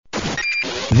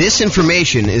This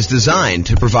information is designed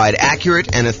to provide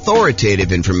accurate and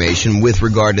authoritative information with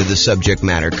regard to the subject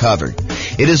matter covered.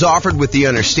 It is offered with the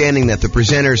understanding that the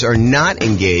presenters are not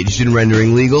engaged in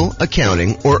rendering legal,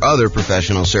 accounting, or other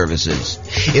professional services.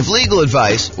 If legal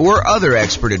advice or other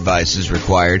expert advice is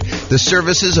required, the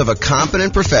services of a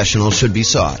competent professional should be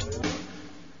sought.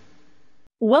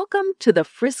 Welcome to the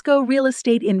Frisco Real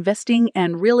Estate Investing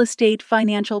and Real Estate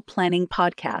Financial Planning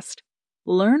Podcast.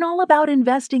 Learn all about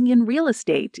investing in real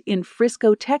estate in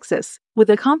Frisco, Texas, with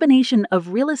a combination of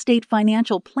real estate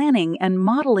financial planning and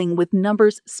modeling with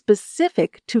numbers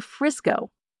specific to Frisco,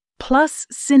 plus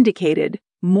syndicated,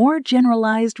 more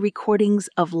generalized recordings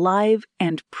of live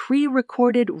and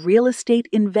pre-recorded real estate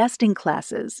investing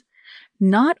classes,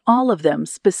 not all of them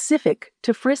specific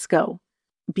to Frisco.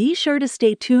 Be sure to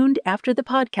stay tuned after the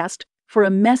podcast for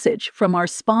a message from our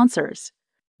sponsors.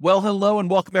 Well, hello and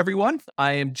welcome, everyone.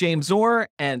 I am James Orr,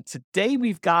 and today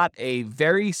we've got a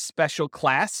very special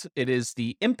class. It is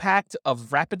the impact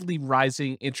of rapidly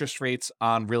rising interest rates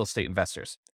on real estate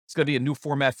investors. It's going to be a new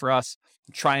format for us,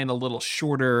 trying a little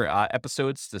shorter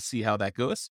episodes to see how that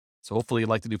goes. So hopefully you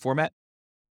like the new format.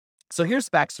 So here's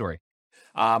the backstory.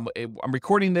 I'm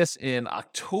recording this in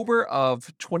October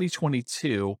of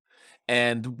 2022,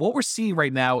 and what we're seeing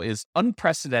right now is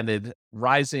unprecedented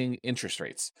rising interest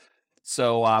rates.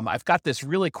 So I've got this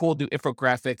really cool new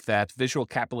infographic that Visual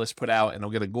Capitalist put out, and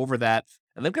I'm going to go over that.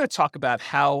 And I'm going to talk about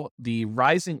how the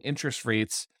rising interest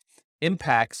rates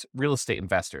impacts real estate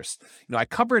investors. You know, I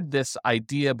covered this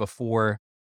idea before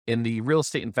in the Real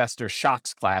Estate Investor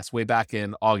Shocks class way back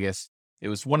in August. It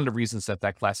was one of the reasons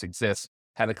that class exists.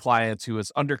 Had a client who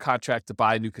was under contract to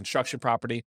buy a new construction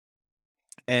property.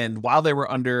 And while they were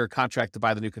under contract to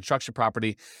buy the new construction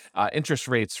property, interest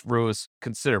rates rose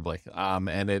considerably.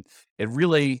 And it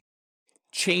really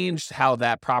changed how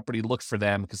that property looked for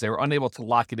them because they were unable to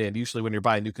lock it in. Usually when you're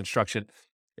buying new construction,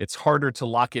 it's harder to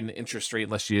lock in interest rate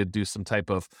unless you do some type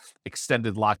of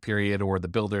extended lock period, or the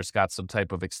builder's got some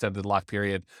type of extended lock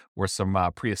period or some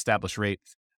pre-established rate.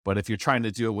 But if you're trying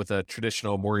to do it with a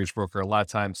traditional mortgage broker, a lot of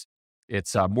times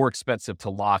it's more expensive to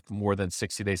lock more than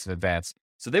 60 days in advance.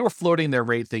 So they were floating their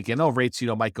rate thinking, rates,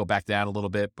 might go back down a little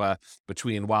bit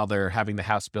between while they're having the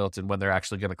house built and when they're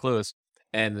actually going to close.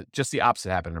 And just the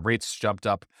opposite happened. The rates jumped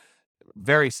up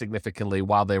very significantly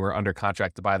while they were under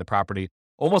contract to buy the property,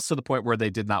 almost to the point where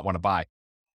they did not want to buy.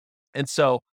 And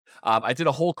so I did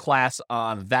a whole class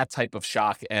on that type of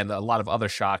shock and a lot of other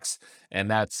shocks. And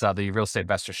that's the Real Estate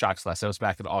Investor Shocks class. That was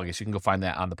back in August. You can go find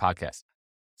that on the podcast.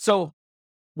 So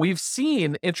we've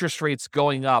seen interest rates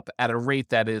going up at a rate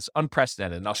that is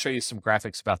unprecedented, and I'll show you some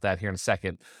graphics about that here in a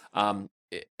second. And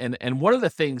one of the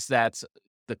things that's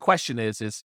the question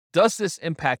is, does this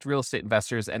impact real estate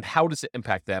investors, and how does it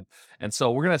impact them? And so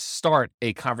we're going to start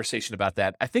a conversation about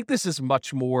that. I think this is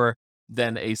much more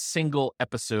than a single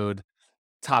episode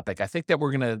topic. I think that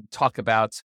we're going to talk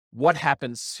about what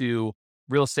happens to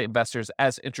real estate investors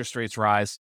as interest rates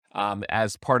rise,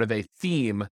 as part of a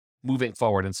theme moving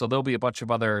forward. And so there'll be a bunch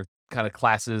of other kind of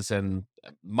classes and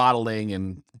modeling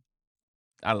and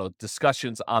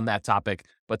discussions on that topic,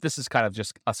 but this is kind of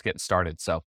just us getting started.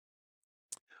 So, all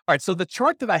right. So the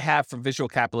chart that I have from Visual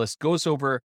Capitalist goes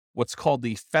over what's called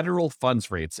the federal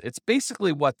funds rates. It's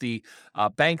basically what the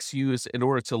banks use in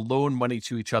order to loan money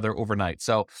to each other overnight.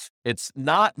 So it's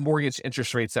not mortgage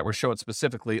interest rates that were shown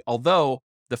specifically, although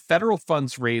the federal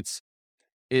funds rates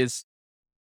is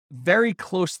very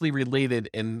closely related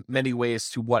in many ways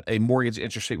to what a mortgage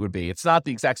interest rate would be. It's not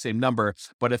the exact same number,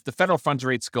 but if the federal funds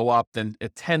rates go up, then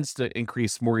it tends to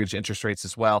increase mortgage interest rates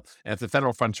as well. And if the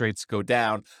federal funds rates go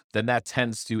down, then that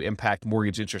tends to impact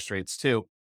mortgage interest rates too.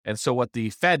 And so what the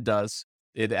Fed does,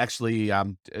 it actually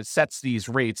sets these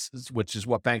rates, which is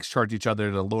what banks charge each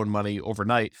other to loan money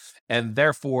overnight. And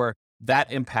therefore,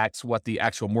 that impacts what the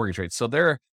actual mortgage rates. So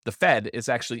the Fed is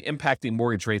actually impacting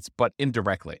mortgage rates, but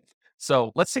indirectly.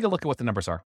 So let's take a look at what the numbers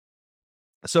are.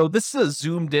 So this is a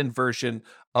zoomed in version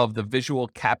of the Visual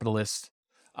Capitalist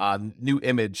new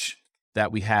image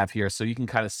that we have here. So you can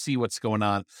kind of see what's going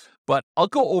on, but I'll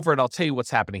go over and I'll tell you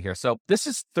what's happening here. So this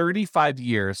is 35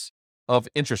 years of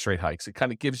interest rate hikes. It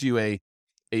kind of gives you a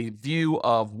view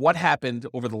of what happened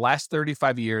over the last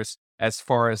 35 years as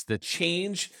far as the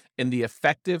change in the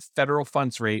effective federal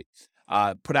funds rate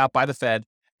put out by the Fed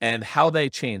and how they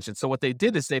changed. And so what they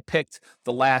did is they picked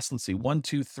the last, 1,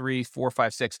 2, 3, 4,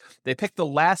 5, 6. They picked the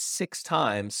last 6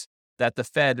 times that the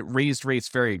Fed raised rates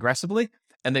very aggressively.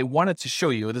 And they wanted to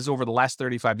show you, this is over the last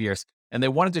 35 years, and they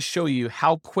wanted to show you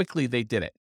how quickly they did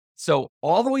it. So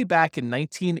all the way back in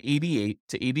 1988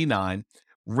 to 89,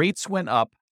 rates went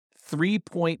up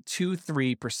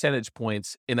 3.23 percentage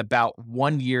points in about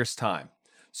 1 year's time.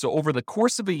 So over the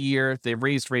course of a year, they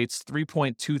raised rates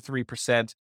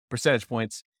 3.23% percentage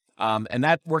points. And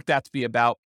that worked out to be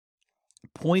about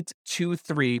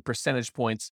 0.23 percentage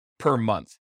points per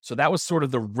month. So that was sort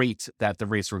of the rate that the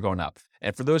rates were going up.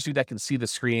 And for those of you that can see the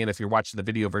screen, if you're watching the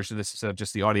video version of this instead of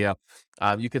just the audio,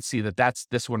 you can see that that's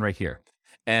this one right here.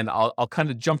 And I'll kind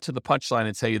of jump to the punchline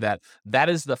and tell you that that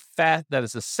is the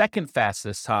second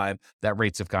fastest time that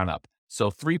rates have gone up. So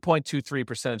 3.23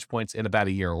 percentage points in about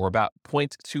a year, or about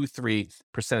 0.23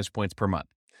 percentage points per month.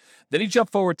 Then you jump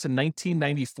forward to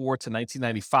 1994 to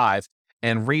 1995,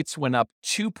 and rates went up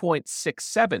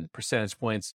 2.67 percentage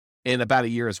points in about a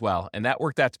year as well. And that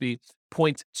worked out to be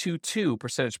 0.22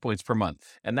 percentage points per month.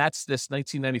 And that's this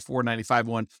 1994-95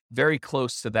 one, very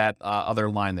close to that other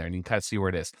line there. And you can kind of see where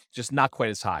it is, just not quite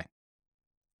as high.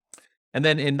 And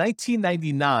then in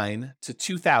 1999 to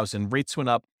 2000, rates went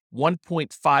up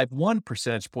 1.51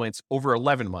 percentage points over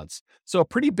 11 months. So a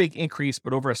pretty big increase,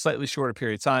 but over a slightly shorter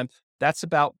period of time. That's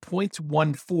about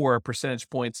 0.14 percentage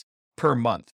points per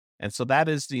month. And so that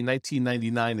is the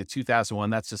 1999 to 2001.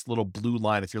 That's this little blue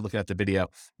line if you're looking at the video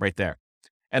right there.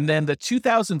 And then the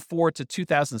 2004 to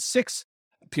 2006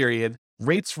 period,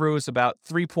 rates rose about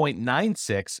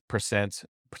 3.96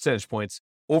 percentage points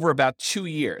over about 2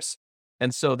 years.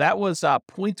 And so that was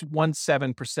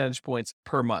 0.17 percentage points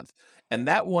per month. And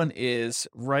that one is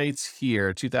right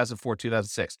here, 2004,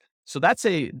 2006. So that's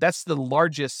the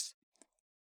largest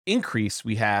increase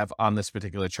we have on this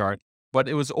particular chart, but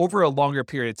it was over a longer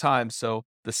period of time. So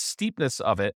the steepness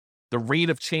of it, the rate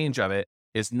of change of it,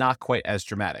 is not quite as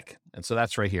dramatic. And so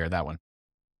that's right here, that one.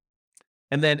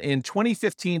 And then in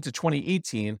 2015 to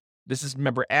 2018, this is,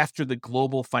 remember, after the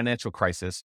global financial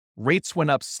crisis, rates went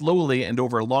up slowly and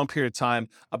over a long period of time,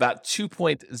 about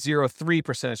 2.03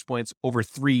 percentage points over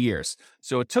 3 years.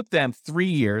 So it took them 3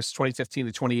 years, 2015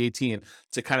 to 2018,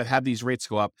 to kind of have these rates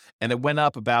go up. And it went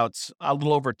up about a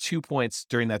little over 2 points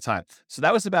during that time. So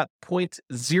that was about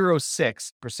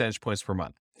 0.06 percentage points per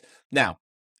month. Now,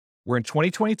 we're in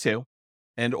 2022,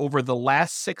 and over the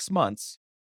last 6 months,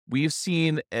 we've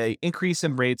seen an increase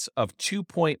in rates of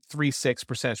 2.36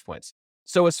 percentage points.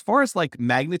 So as far as like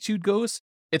magnitude goes,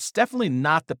 it's definitely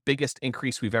not the biggest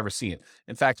increase we've ever seen.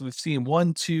 In fact, we've seen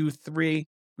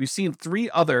we've seen 3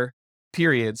 other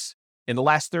periods in the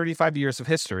last 35 years of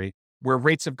history where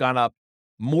rates have gone up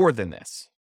more than this.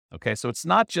 Okay, so it's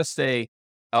not just a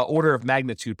order of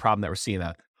magnitude problem that we're seeing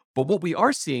that. But what we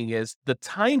are seeing is the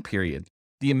time period,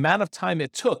 the amount of time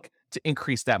it took to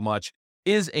increase that much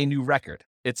is a new record.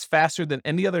 It's faster than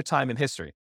any other time in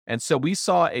history. And so we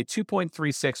saw a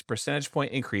 2.36 percentage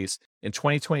point increase in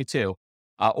 2022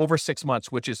 over 6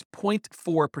 months, which is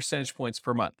 0.4 percentage points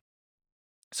per month.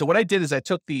 So what I did is I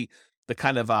took the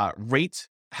kind of rate,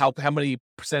 how many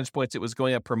percentage points it was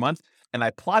going up per month, and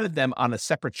I plotted them on a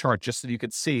separate chart just so you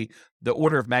could see the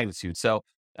order of magnitude. So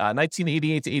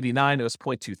 1988 to 89, it was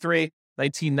 0.23.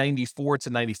 1994 to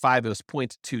 95, it was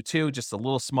 0.22, just a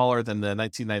little smaller than the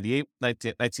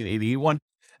 1988 one.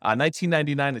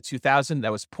 1999 to 2000,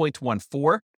 that was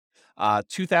 0.14.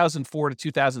 2004 to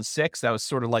 2006, that was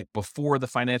sort of like before the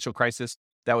financial crisis,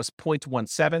 that was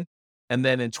 0.17. And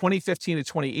then in 2015 to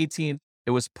 2018,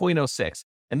 it was 0.06.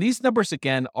 And these numbers,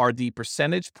 again, are the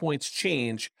percentage points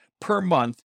change per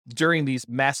month during these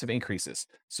massive increases.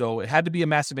 So it had to be a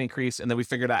massive increase. And then we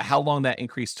figured out how long that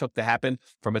increase took to happen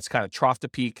from its kind of trough to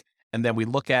peak. And then we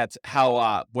look at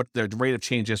how, what the rate of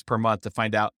change is per month to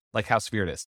find out like how severe it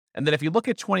is. And then if you look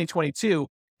at 2022,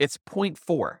 it's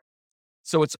 0.4.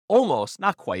 So it's almost,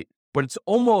 not quite, but it's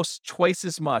almost twice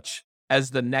as much as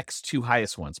the next 2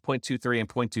 highest ones, 0.23 and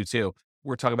 0.22.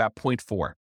 We're talking about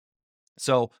 0.4.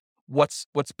 So what's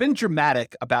been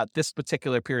dramatic about this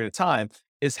particular period of time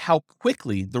is how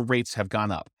quickly the rates have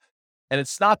gone up. And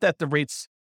it's not that the rates,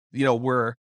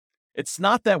 it's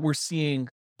not that we're seeing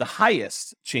the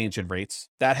highest change in rates.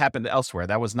 That happened elsewhere.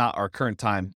 That was not our current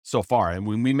time so far. And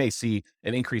we may see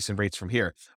an increase in rates from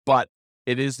here, but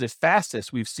it is the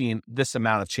fastest we've seen this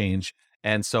amount of change.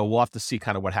 And so we'll have to see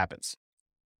kind of what happens.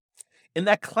 In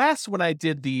that class, when I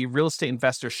did the real estate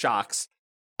investor shocks,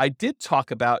 I did talk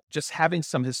about just having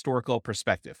some historical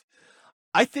perspective.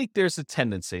 I think there's a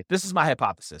tendency, this is my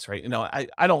hypothesis, right?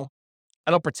 I don't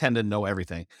pretend to know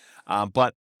everything,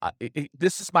 but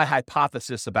this is my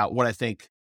hypothesis about what I think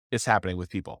is happening with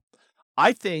people.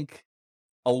 I think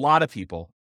a lot of people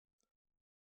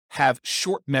have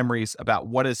short memories about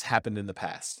what has happened in the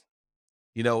past.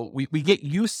 We get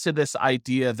used to this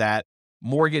idea that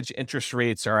mortgage interest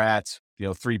rates are at,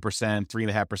 3%,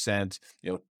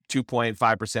 3.5%,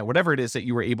 2.5%, whatever it is that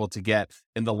you were able to get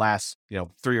in the last,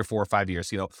 3 or 4 or 5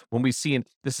 years. When we see,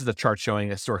 this is the chart showing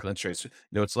historical interest rates,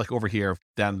 it's like over here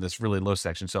down in this really low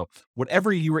section. So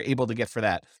whatever you were able to get for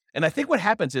that. And I think what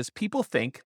happens is people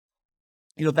think,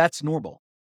 that's normal.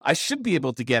 I should be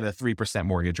able to get a 3%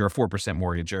 mortgage or a 4%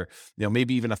 mortgage or,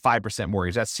 maybe even a 5%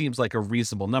 mortgage. That seems like a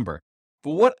reasonable number.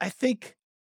 But what I think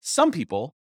some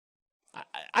people,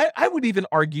 I would even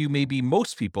argue maybe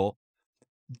most people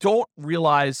don't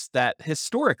realize that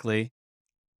historically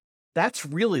that's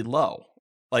really low.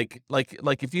 Like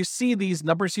if you see these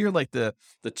numbers here, like the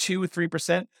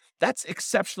 2-3%, that's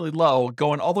exceptionally low,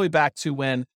 going all the way back to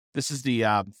when this is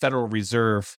the Federal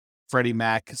Reserve. Freddie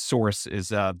Mac source is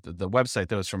the website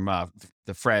that was from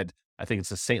the Fred. I think it's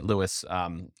the St. Louis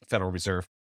Federal Reserve.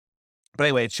 But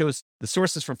anyway, it shows the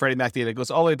sources from Freddie Mac data. It goes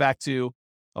all the way back to,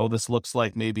 this looks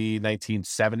like maybe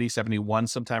 1970, 71,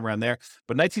 sometime around there.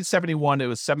 But 1971, it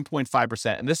was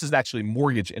 7.5%. And this is actually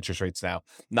mortgage interest rates now,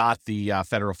 not the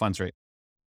federal funds rate.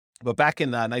 But back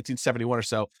in 1971 or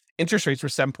so, interest rates were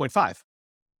 7.5,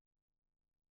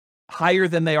 higher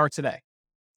than they are today.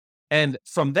 And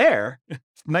from there,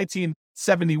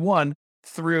 1971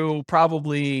 through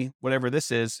probably whatever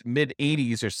this is, mid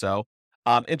 80s or so,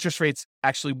 interest rates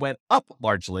actually went up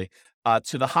largely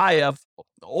to the high of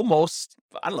almost,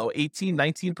 18,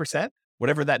 19%,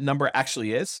 whatever that number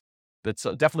actually is. But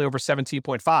definitely over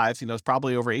 17.5, it's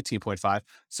probably over 18.5.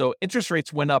 So interest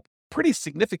rates went up pretty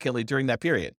significantly during that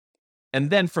period. And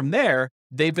then from there,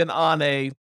 they've been on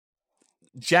a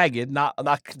jagged,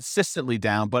 not consistently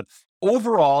down, but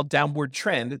overall downward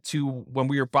trend to when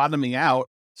we were bottoming out,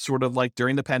 sort of like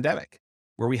during the pandemic,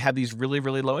 where we had these really,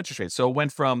 really low interest rates. So it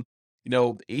went from,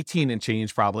 18 and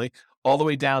change probably all the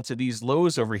way down to these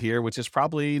lows over here, which is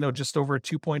probably, just over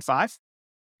 2.5,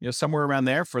 somewhere around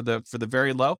there for the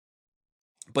very low.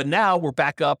 But now we're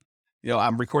back up,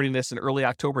 I'm recording this in early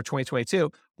October,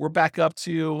 2022. We're back up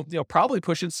to, probably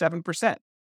pushing 7%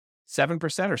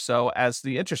 or so as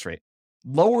the interest rate.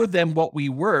 Lower than what we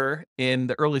were in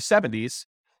the early 70s,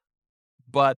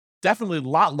 but definitely a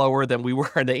lot lower than we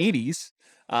were in the 80s.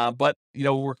 But,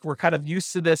 we're kind of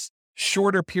used to this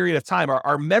shorter period of time.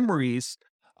 Our memories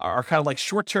are kind of like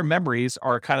short-term memories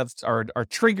are kind of are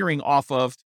triggering off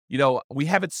of, we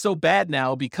have it so bad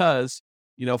now because,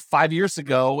 5 years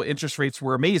ago, interest rates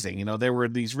were amazing. There were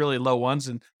these really low ones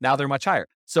and now they're much higher.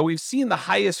 So we've seen the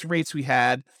highest rates we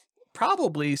had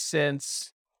probably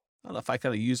since, I don't know if I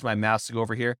kind of use my mouse to go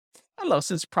over here. I don't know,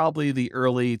 since probably the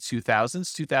early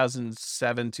 2000s,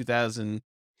 2007, 2000,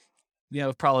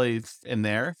 probably in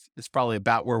there. It's probably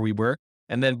about where we were.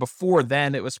 And then before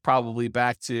then, it was probably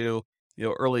back to,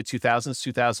 early 2000s,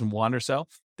 2001 or so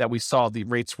that we saw the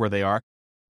rates where they are.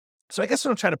 So I guess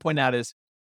what I'm trying to point out is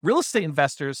real estate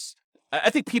investors, I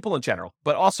think people in general,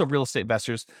 but also real estate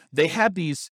investors, they have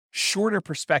these shorter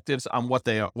perspectives on what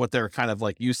they're kind of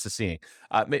like used to seeing.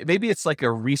 Maybe it's like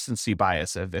a recency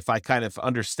bias if I kind of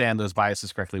understand those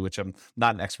biases correctly, which I'm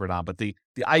not an expert on. But the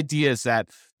idea is that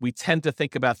we tend to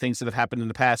think about things that have happened in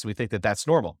the past and we think that that's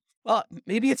normal. Well,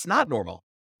 maybe it's not normal.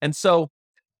 And so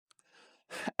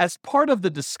as part of the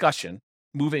discussion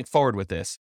moving forward with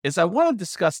this is I want to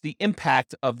discuss the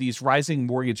impact of these rising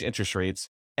mortgage interest rates.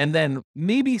 And then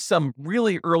maybe some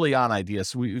really early on ideas.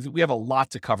 So we have a lot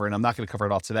to cover, and I'm not going to cover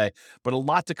it all today, but a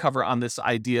lot to cover on this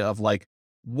idea of like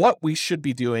what we should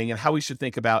be doing and how we should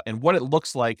think about and what it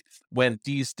looks like when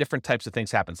these different types of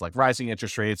things happens, like rising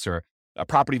interest rates or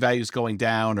property values going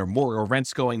down or more or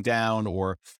rents going down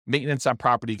or maintenance on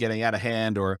property getting out of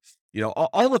hand or,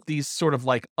 all of these sort of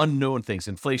like unknown things,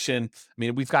 inflation. I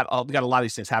mean, we got a lot of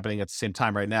these things happening at the same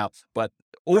time right now, but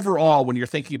overall, when you're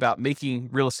thinking about making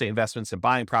real estate investments and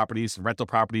buying properties and rental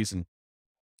properties and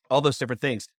all those different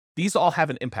things, these all have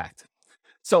an impact.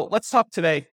 So let's talk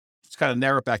today, just kind of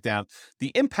narrow it back down,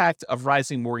 the impact of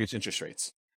rising mortgage interest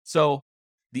rates. So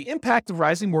the impact of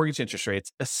rising mortgage interest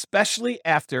rates, especially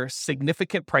after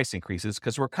significant price increases,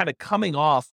 because we're kind of coming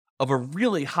off of a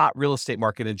really hot real estate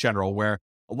market in general, where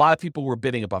a lot of people were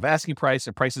bidding above asking price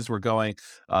and prices were going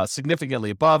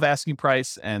significantly above asking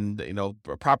price. And,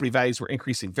 property values were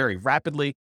increasing very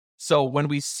rapidly. So when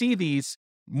we see these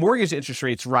mortgage interest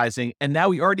rates rising, and now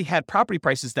we already had property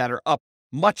prices that are up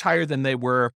much higher than they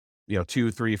were,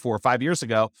 2, 3, 4, 5 years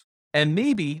ago. And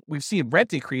maybe we've seen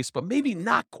rent increase, but maybe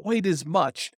not quite as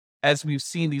much as we've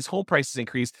seen these home prices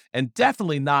increase, and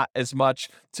definitely not as much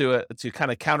to kind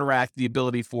of counteract the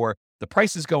ability for the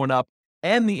prices going up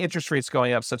and the interest rates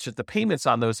going up, such that the payments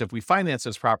on those, if we finance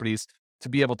those properties, to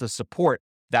be able to support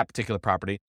that particular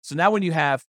property. So now when you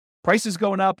have prices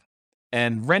going up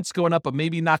and rents going up, but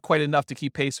maybe not quite enough to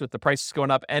keep pace with the prices going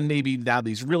up, and maybe now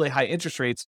these really high interest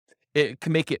rates, it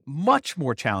can make it much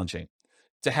more challenging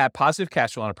to have positive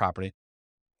cash flow on a property.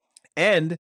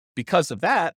 And because of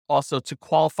that, also to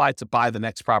qualify to buy the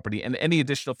next property and any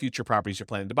additional future properties you're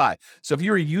planning to buy. So if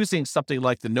you were using something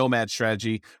like the nomad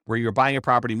strategy, where you're buying a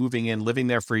property, moving in, living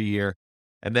there for a year,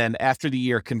 and then after the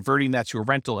year, converting that to a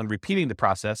rental and repeating the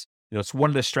process, it's one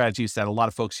of the strategies that a lot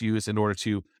of folks use in order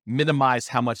to minimize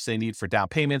how much they need for down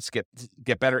payments,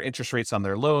 get better interest rates on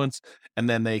their loans, and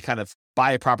then they kind of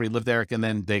buy a property, live there, and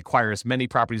then they acquire as many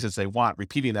properties as they want,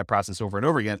 repeating that process over and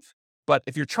over again. But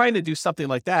if you're trying to do something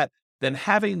like that, then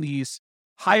having these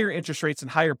higher interest rates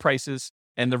and higher prices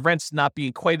and the rents not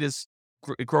being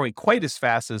growing quite as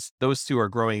fast as those two are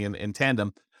growing in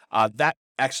tandem, that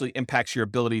actually impacts your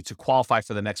ability to qualify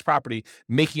for the next property,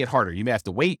 making it harder. You may have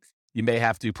to wait. You may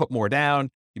have to put more down.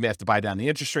 You may have to buy down the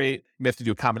interest rate. You may have to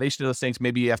do a combination of those things.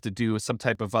 Maybe you have to do some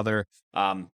type of other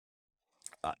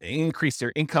increase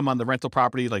their income on the rental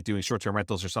property, like doing short-term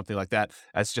rentals or something like that,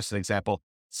 as just an example.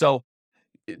 So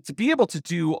to be able to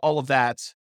do all of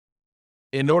that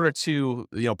in order to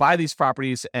buy these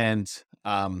properties and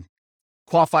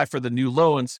qualify for the new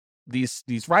loans, these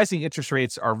rising interest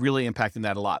rates are really impacting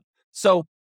that a lot. So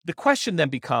the question then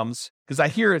becomes, because I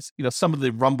hear some of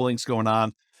the rumblings going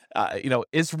on,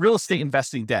 is real estate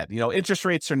investing dead? Interest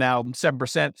rates are now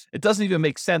 7%. It doesn't even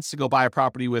make sense to go buy a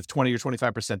property with 20 or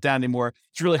 25% down anymore.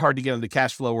 It's really hard to get into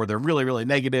cash flow, or they're really, really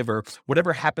negative, or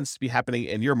whatever happens to be happening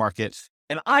in your market.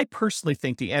 And I personally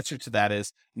think the answer to that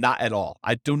is not at all.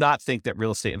 I do not think that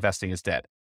real estate investing is dead.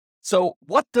 So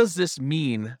what does this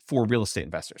mean for real estate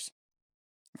investors?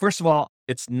 First of all,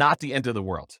 it's not the end of the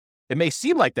world. It may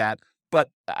seem like that, but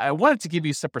I wanted to give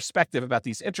you some perspective about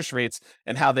these interest rates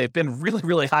and how they've been really,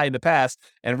 really high in the past.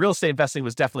 And real estate investing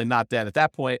was definitely not dead at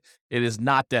that point. It is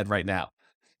not dead right now.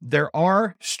 There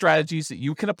are strategies that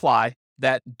you can apply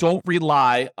that don't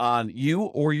rely on you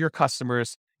or your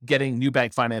customers getting new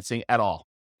bank financing at all.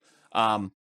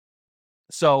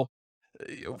 So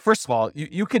first of all,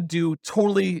 you could do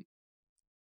totally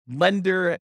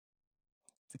lender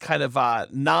kind of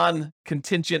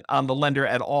non-contingent on the lender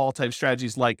at all type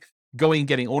strategies, like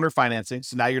getting owner financing.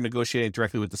 So now you're negotiating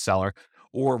directly with the seller,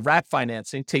 or wrap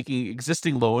financing, taking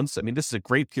existing loans. I mean, this is a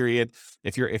great period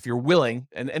if you're willing,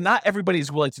 and not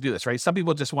everybody's willing to do this, right? Some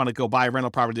people just want to go buy a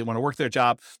rental property. They want to work their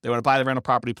job. They want to buy the rental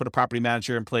property, put a property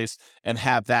manager in place, and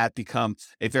have that become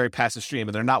a very passive stream.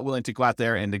 And they're not willing to go out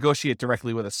there and negotiate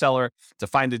directly with a seller to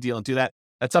find a deal and do that.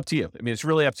 That's up to you. I mean, it's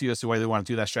really up to you as to whether they want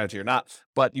to do that strategy or not.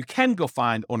 But you can go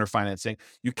find owner financing.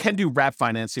 You can do wrap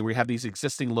financing, where you have these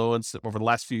existing loans that over the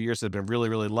last few years that have been really,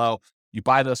 really low. You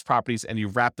buy those properties and you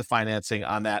wrap the financing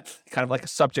on that, kind of like a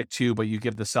subject to, but you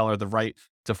give the seller the right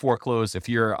to foreclose if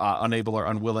you're unable or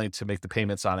unwilling to make the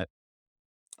payments on it.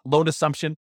 Loan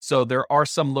assumption. So there are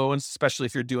some loans, especially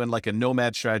if you're doing like a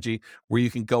nomad strategy, where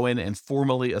you can go in and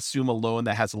formally assume a loan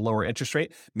that has a lower interest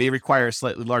rate, may require a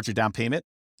slightly larger down payment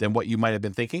than what you might have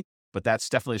been thinking. But that's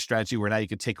definitely a strategy where now you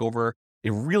can take over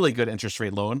a really good interest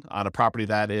rate loan on a property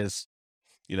that is,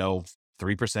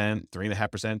 3%,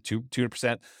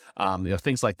 3.5%, 2%,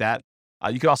 things like that.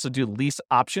 You could also do lease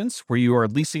options, where you are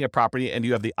leasing a property and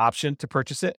you have the option to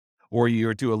purchase it, or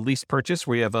you do a lease purchase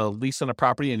where you have a lease on a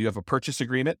property and you have a purchase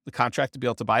agreement, the contract to be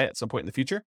able to buy it at some point in the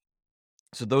future.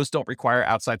 So those don't require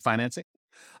outside financing.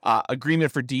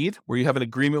 Agreement for deed, where you have an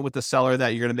agreement with the seller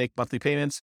that you're going to make monthly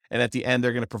payments, and at the end,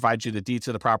 they're going to provide you the deed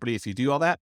to the property if you do all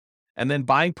that. And then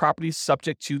buying properties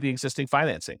subject to the existing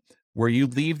financing, where you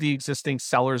leave the existing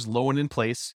seller's loan in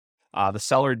place. The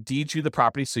seller deeds you the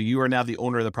property, so you are now the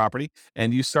owner of the property,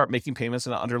 and you start making payments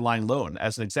on an underlying loan,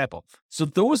 as an example. So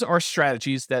those are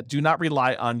strategies that do not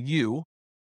rely on you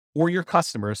or your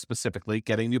customers specifically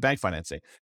getting new bank financing.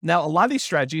 Now, a lot of these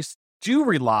strategies do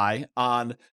rely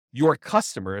on your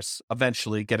customers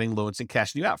eventually getting loans and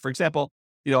cashing you out. For example,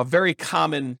 a very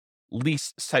common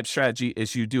lease type strategy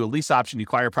is you do a lease option, you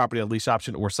acquire property on a lease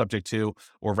option or subject to,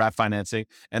 or wrap financing,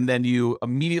 and then you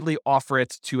immediately offer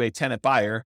it to a tenant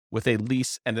buyer with a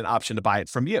lease and an option to buy it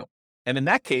from you. And in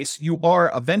that case, you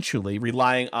are eventually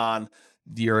relying on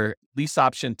your lease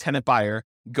option tenant buyer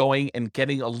going and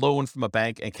getting a loan from a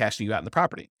bank and cashing you out in the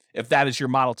property, if that is your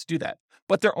model to do that.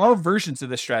 But there are versions of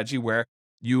this strategy where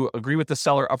you agree with the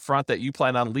seller upfront that you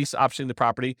plan on lease optioning the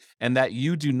property and that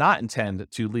you do not intend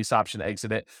to lease option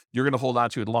exit it. You're going to hold on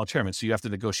to it long term. And so you have to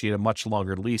negotiate a much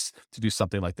longer lease to do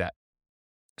something like that.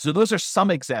 So those are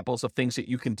some examples of things that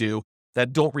you can do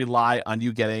that don't rely on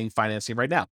you getting financing right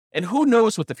now. And who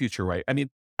knows what the future, right? I mean,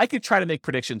 I could try to make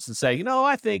predictions and say,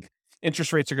 I think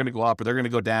interest rates are going to go up, or they're going to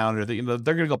go down, or they're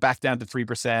going to go back down to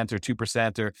 3% or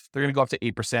 2%, or they're going to go up to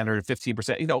 8% or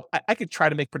 15%. I could try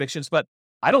to make predictions, but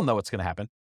I don't know what's going to happen.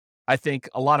 I think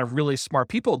a lot of really smart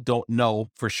people don't know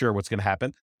for sure what's going to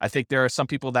happen. I think there are some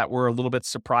people that were a little bit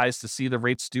surprised to see the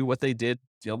rates do what they did,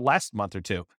 last month or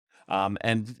two.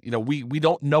 And we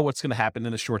don't know what's going to happen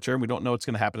in the short term. We don't know what's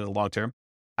going to happen in the long term.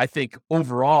 I think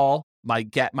overall, my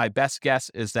best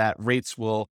guess is that rates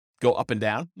will go up and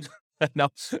down. No,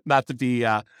 not to be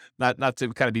not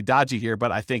to kind of be dodgy here,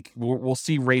 but I think we'll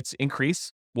see rates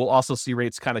increase. We'll also see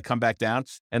rates kind of come back down,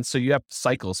 and so you have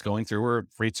cycles going through where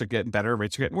rates are getting better,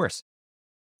 rates are getting worse.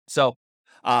 So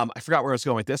I forgot where I was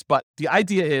going with this, but the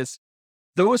idea is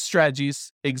those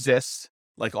strategies exist,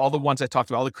 like all the ones I talked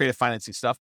about, all the creative financing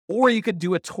stuff. Or you could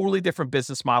do a totally different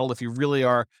business model if you really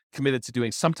are committed to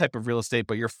doing some type of real estate,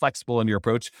 but you're flexible in your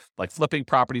approach, like flipping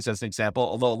properties as an example.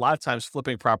 Although a lot of times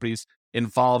flipping properties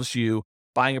involves you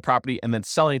buying a property and then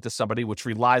selling it to somebody, which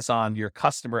relies on your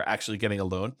customer actually getting a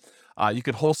loan. You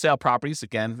could wholesale properties.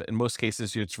 Again, in most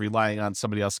cases, it's relying on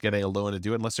somebody else getting a loan to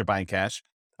do it unless they're buying cash.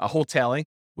 Wholetailing,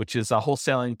 which is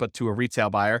wholesaling, but to a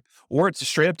retail buyer, or it's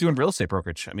straight up doing real estate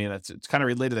brokerage. I mean, it's kind of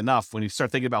related enough. When you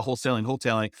start thinking about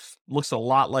wholesaling looks a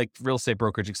lot like real estate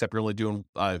brokerage, except you're only doing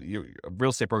real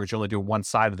estate brokerage. You're only doing one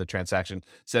side of the transaction.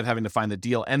 Instead of having to find the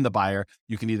deal and the buyer,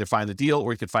 you can either find the deal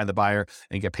or you could find the buyer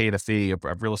and get paid a fee, a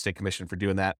real estate commission for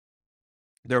doing that.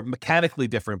 They're mechanically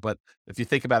different, but if you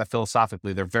think about it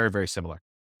philosophically, they're very, very similar.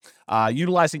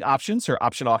 Utilizing options or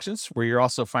option auctions, where you're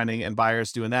also finding and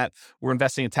buyers doing that. We're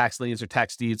investing in tax liens or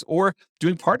tax deeds, or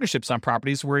doing partnerships on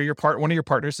properties where one of your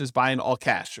partners is buying all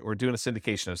cash or doing a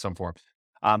syndication of some form.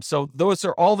 So those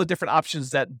are all the different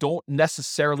options that don't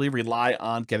necessarily rely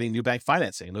on getting new bank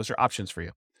financing. Those are options for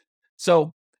you.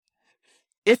 So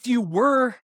if you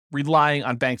were relying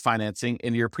on bank financing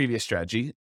in your previous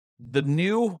strategy, the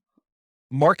new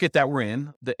market that we're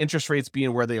in, the interest rates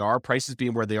being where they are, prices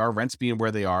being where they are, rents being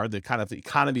where they are, the kind of the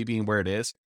economy being where it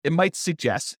is, it might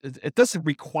suggest, it doesn't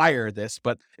require this,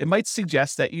 but it might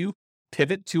suggest that you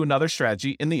pivot to another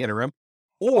strategy in the interim,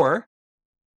 or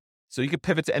so you could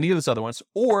pivot to any of those other ones,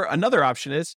 or another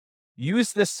option is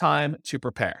use this time to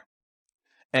prepare.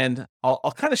 And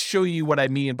I'll kind of show you what I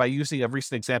mean by using a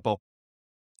recent example.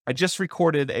 I just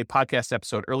recorded a podcast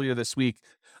episode earlier this week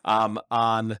on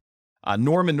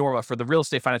Norm and Norma for the Real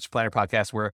Estate Financial Planner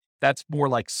podcast, where that's more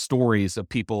like stories of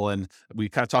people. And we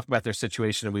kind of talk about their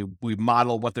situation and we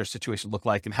model what their situation looked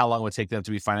like and how long it would take them to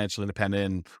be financially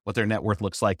independent and what their net worth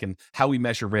looks like and how we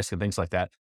measure risk and things like that.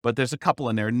 But there's a couple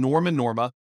in there, Norm and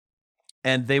Norma,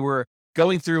 and they were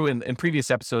going through in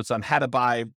previous episodes on how to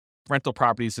buy rental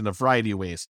properties in a variety of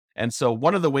ways. And so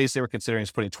one of the ways they were considering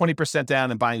is putting 20% down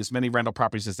and buying as many rental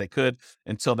properties as they could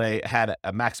until they had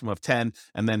a maximum of 10,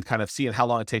 and then kind of seeing how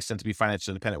long it takes them to be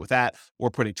financially independent with that,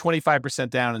 or putting 25%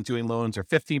 down and doing loans, or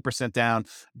 15% down,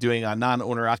 doing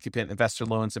non-owner occupant investor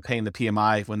loans and paying the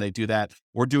PMI when they do that,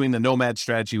 or doing the nomad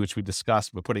strategy, which we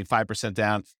discussed, but putting 5%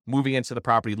 down, moving into the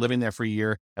property, living there for a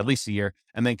year, at least a year,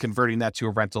 and then converting that to a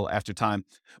rental after time.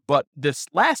 But this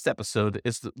last episode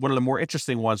is one of the more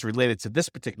interesting ones related to this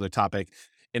particular topic.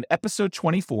 In episode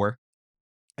 24,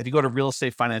 if you go to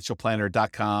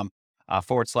realestatefinancialplanner.com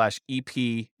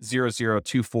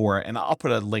 /EP0024, and I'll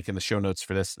put a link in the show notes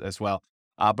for this as well.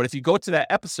 But if you go to that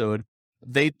episode,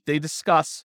 they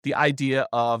discuss the idea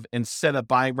of, instead of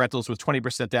buying rentals with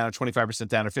 20% down or 25%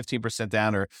 down or 15%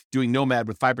 down or doing nomad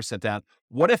with 5% down,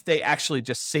 what if they actually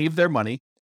just save their money,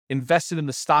 invested in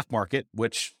the stock market,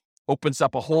 which opens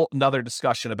up a whole another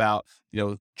discussion about,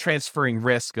 transferring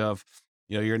risk of,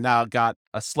 you're now got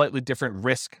a slightly different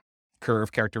risk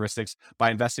curve characteristics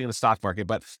by investing in the stock market,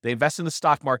 but they invest in the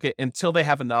stock market until they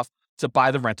have enough to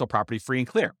buy the rental property free and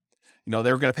clear.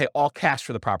 They're going to pay all cash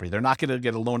for the property. They're not going to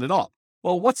get a loan at all.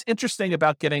 Well, what's interesting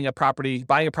about buying a property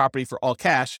for all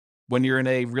cash when you're in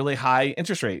a really high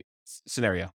interest rate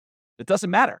scenario? It doesn't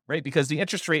matter, right? Because the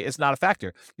interest rate is not a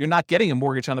factor. You're not getting a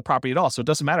mortgage on the property at all. So it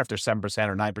doesn't matter if they're 7%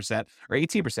 or 9% or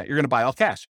 18%. You're going to buy all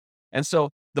cash. And so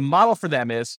the model for them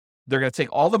is, they're going to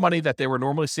take all the money that they were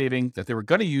normally saving, that they were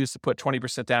going to use to put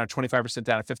 20% down or 25%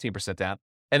 down or 15% down.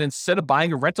 And instead of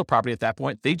buying a rental property at that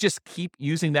point, they just keep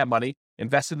using that money,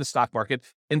 invest in the stock market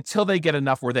until they get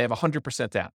enough where they have 100%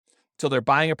 down, until they're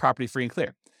buying a property free and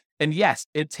clear. And yes,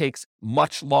 it takes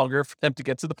much longer for them to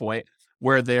get to the point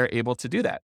where they're able to do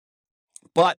that.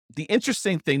 But the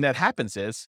interesting thing that happens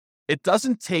is it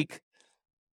doesn't take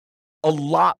a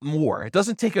lot more. It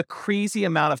doesn't take a crazy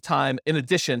amount of time in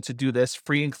addition to do this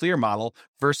free and clear model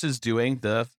versus doing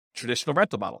the traditional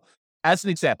rental model. As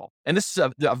an example, and this is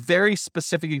a very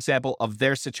specific example of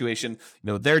their situation,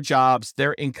 their jobs,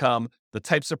 their income, the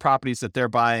types of properties that they're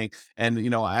buying. And,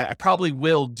 I probably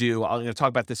will I'm going to talk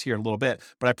about this here in a little bit,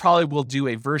 but I probably will do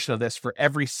a version of this for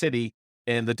every city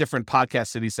in the different podcast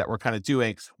cities that we're kind of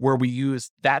doing, where we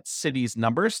use that city's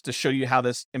numbers to show you how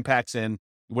this impacts in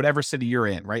whatever city you're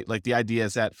in, right? Like the idea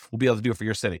is that we'll be able to do it for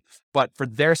your city, but for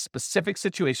their specific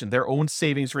situation, their own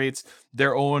savings rates,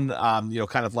 their own,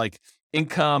 kind of like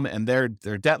income and their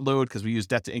debt load, because we use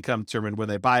debt to income to determine when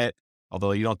they buy it.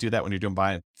 Although you don't do that when you're doing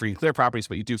buying free and clear properties,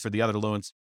 but you do for the other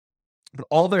loans. But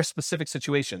all their specific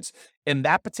situations. In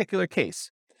that particular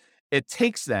case, it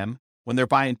takes them, when they're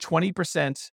buying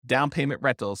 20% down payment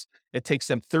rentals, it takes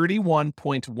them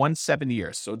 31.17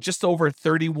 years. So just over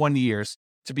 31 years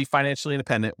to be financially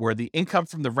independent, where the income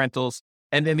from the rentals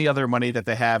and any other money that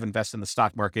they have invest in the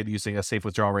stock market using a safe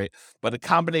withdrawal rate, but a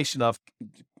combination of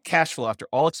cash flow after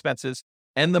all expenses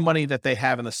and the money that they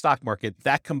have in the stock market,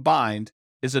 that combined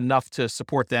is enough to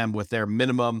support them with their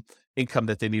minimum income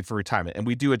that they need for retirement. And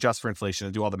we do adjust for inflation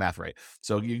and do all the math right.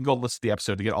 So you can go listen to the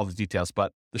episode to get all the details.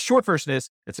 But the short version is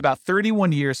it's about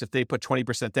 31 years if they put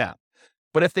 20% down.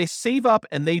 But if they save up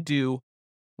and they do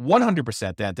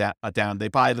 100% down, they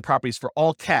buy the properties for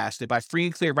all cash, they buy free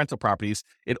and clear rental properties,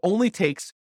 it only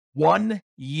takes 1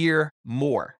 year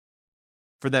more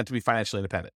for them to be financially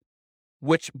independent,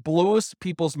 which blows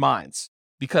people's minds,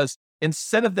 because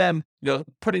instead of them,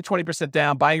 putting 20%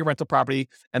 down, buying a rental property,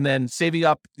 and then saving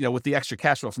up, with the extra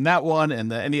cash flow from that one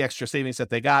and any extra savings that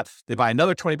they got, they buy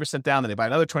another 20% down, then they buy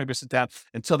another 20% down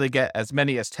until they get as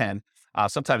many as 10.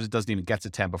 Sometimes it doesn't even get to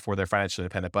 10 before they're financially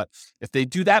independent. But if they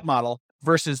do that model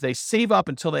versus they save up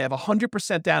until they have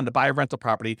 100% down to buy a rental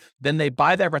property, then they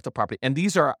buy that rental property. And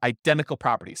these are identical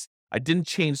properties. I didn't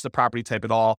change the property type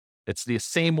at all. It's the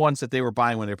same ones that they were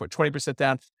buying when they put 20%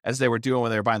 down as they were doing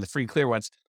when they were buying the free and clear ones.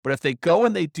 But if they go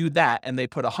and they do that and they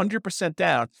put 100%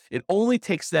 down, it only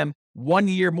takes them 1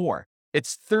 year more.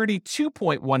 It's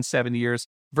 32.17 years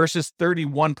versus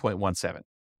 31.17,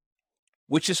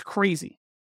 which is crazy.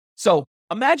 So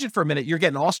imagine for a minute, you're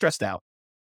getting all stressed out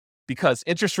because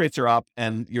interest rates are up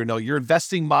and your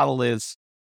investing model is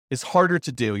harder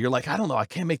to do. You're like, I don't know, I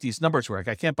can't make these numbers work.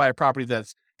 I can't buy a property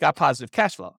that's got positive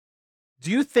cash flow.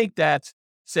 Do you think that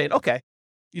saying, okay,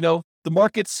 the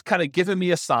market's kind of giving me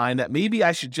a sign that maybe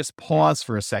I should just pause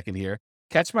for a second here,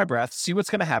 catch my breath, see what's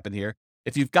going to happen here.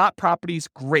 If you've got properties,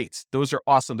 great. Those are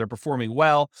awesome. They're performing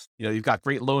well. You've got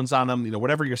great loans on them.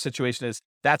 Whatever your situation is,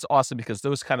 that's awesome because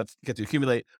those kind of get to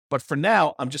accumulate. But for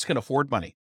now, I'm just going to hoard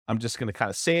money. I'm just going to kind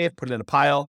of save, put it in a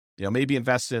pile, maybe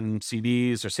invest in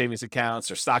CDs or savings accounts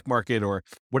or stock market or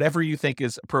whatever you think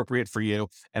is appropriate for you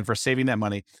and for saving that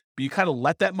money. But you kind of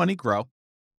let that money grow,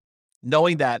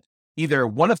 knowing that either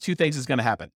one of two things is going to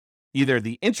happen. Either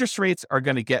the interest rates are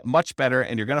going to get much better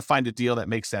and you're going to find a deal that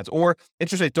makes sense, or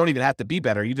interest rates don't even have to be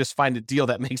better. You just find a deal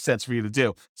that makes sense for you to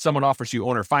do. Someone offers you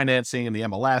owner financing in the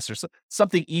MLS or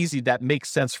something easy that makes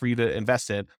sense for you to invest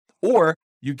in. Or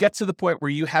you get to the point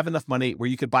where you have enough money where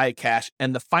you could buy it cash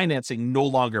and the financing no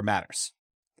longer matters.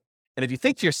 And if you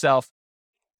think to yourself,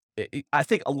 I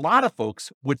think a lot of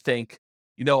folks would think,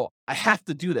 I have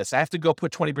to do this. I have to go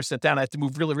put 20% down. I have to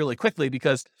move really, really quickly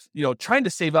because, trying to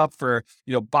save up for,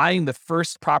 buying the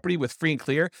first property with free and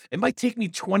clear, it might take me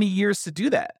 20 years to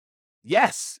do that.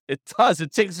 Yes, it does.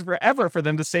 It takes forever for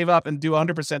them to save up and do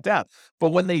 100% down. But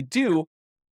when they do,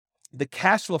 the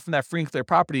cash flow from that free and clear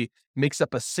property makes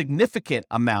up a significant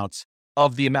amount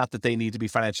of the amount that they need to be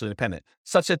financially independent,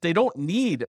 such that they don't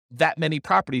need that many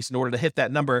properties in order to hit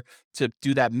that number to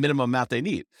do that minimum amount they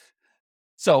need.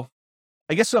 So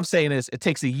I guess what I'm saying is it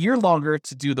takes a year longer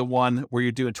to do the one where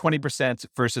you're doing 20%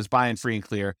 versus buying free and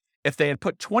clear. If they had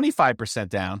put 25%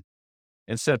 down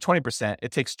instead of 20%,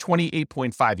 it takes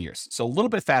 28.5 years. So a little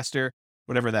bit faster,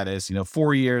 whatever that is,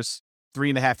 4 years,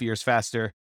 3.5 years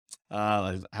faster.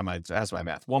 How's my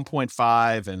math?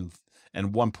 1.5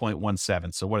 and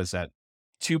 1.17. So what is that?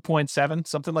 2.7,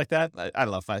 something like that. I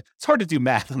don't know. It's hard to do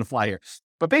math on the fly here.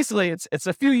 But basically, it's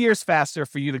a few years faster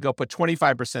for you to go put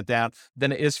 25% down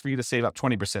than it is for you to save up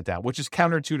 20% down, which is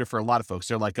counterintuitive for a lot of folks.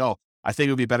 They're like, oh, I think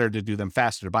it would be better to do them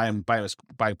faster, to buy them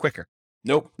quicker.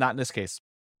 Nope, not in this case.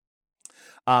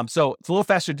 So it's a little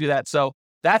faster to do that. So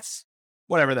that's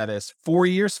whatever that is, 4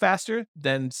 years faster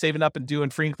than saving up and doing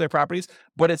free and clear properties,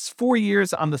 but it's 4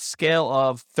 years on the scale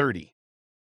of 30.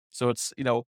 So it's,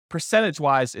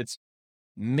 percentage-wise, it's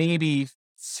maybe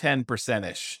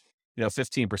 10%-ish.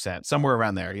 15%, somewhere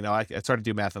around there. It's hard to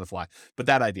do math on the fly, but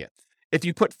that idea. If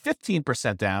you put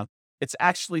 15% down, it's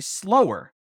actually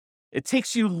slower. It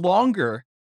takes you longer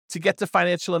to get to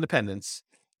financial independence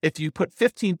if you put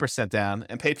 15% down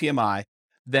and pay PMI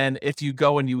than if you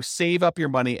go and you save up your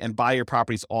money and buy your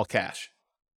properties all cash.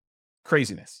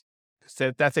 Craziness.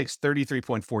 So that takes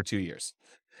 33.42 years.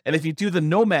 And if you do the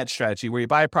nomad strategy where you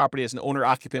buy a property as an owner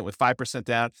occupant with 5%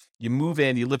 down, you move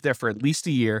in, you live there for at least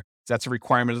a year. It's That's a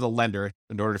requirement of the lender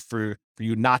in order for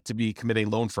you not to be committing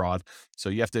loan fraud. So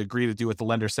you have to agree to do what the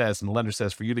lender says. And the lender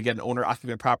says for you to get an owner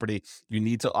occupant property, you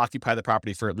need to occupy the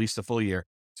property for at least a full year.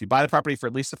 So you buy the property for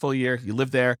at least a full year, you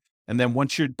live there. And then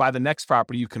once you buy the next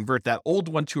property, you convert that old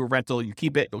one to a rental, you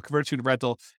keep it, you'll convert it to a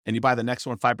rental, and you buy the next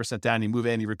one 5% down, you move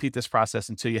in, you repeat this process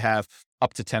until you have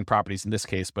up to 10 properties in this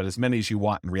case, but as many as you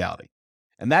want in reality.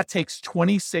 And that takes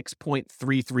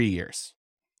 26.33 years.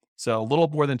 So a little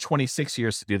more than 26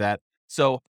 years to do that.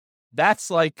 So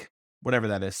that's like, whatever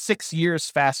that is, 6 years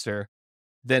faster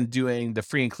than doing the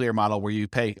free and clear model where you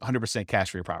pay 100% cash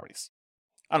for your properties.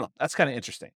 I don't know. That's kind of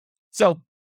interesting. So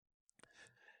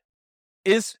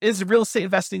is real estate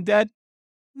investing dead?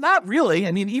 Not really.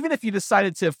 I mean, even if you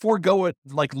decided to forego it,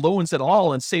 like loans at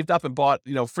all, and saved up and bought,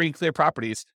 free and clear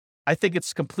properties, I think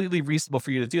it's completely reasonable for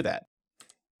you to do that.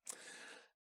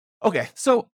 Okay.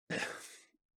 So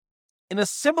in a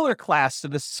similar class to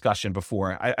this discussion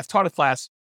before, I've taught a class.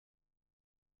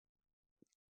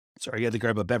 Sorry, I had to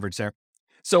grab a beverage there.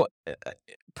 So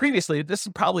previously, this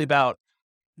is probably about,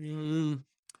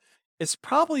 it's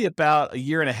probably about a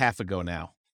year and a half ago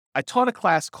now. I taught a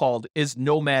class called Is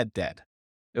Nomad Dead?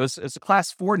 It's a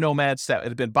class for nomads that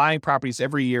had been buying properties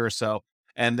every year or so.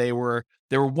 And they were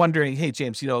wondering, hey,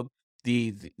 James,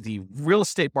 the real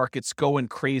estate market's going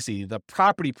crazy. The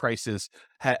property prices,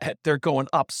 they're going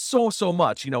up so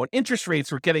much, and interest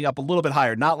rates were getting up a little bit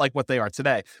higher, not like what they are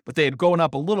today, but they had gone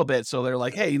up a little bit. So they're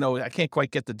like, hey, I can't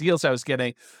quite get the deals I was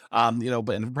getting,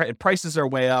 but prices are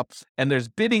way up. And there's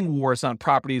bidding wars on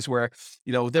properties where,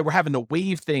 they were having to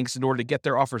waive things in order to get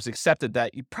their offers accepted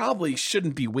that you probably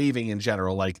shouldn't be waiving in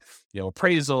general, like,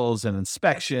 appraisals and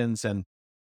inspections and,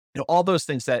 all those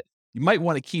things that you might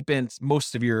want to keep in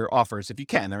most of your offers if you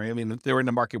can. I mean, they were in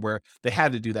a market where they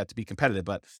had to do that to be competitive,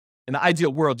 but in the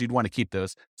ideal world, you'd want to keep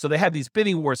those. So they had these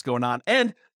bidding wars going on,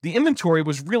 and the inventory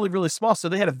was really, really small. So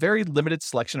they had a very limited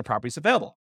selection of properties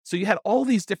available. So you had all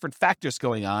these different factors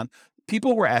going on.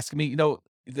 People were asking me,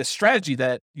 the strategy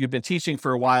that you've been teaching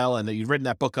for a while and that you've written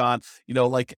that book on,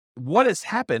 like what has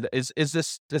happened? Is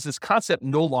this concept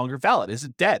no longer valid? Is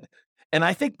it dead? And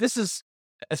I think this is,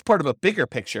 as part of a bigger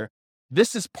picture,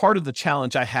 this is part of the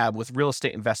challenge I have with real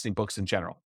estate investing books in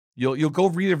general. You'll go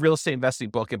read a real estate investing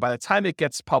book, and by the time it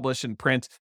gets published in print,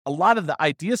 a lot of the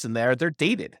ideas in there, they're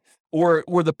dated. Or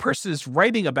the person is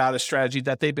writing about a strategy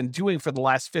that they've been doing for the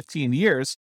last 15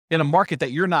 years in a market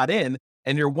that you're not in,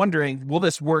 and you're wondering, will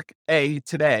this work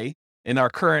today in our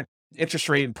current interest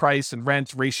rate and price and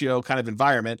rent ratio kind of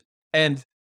environment? And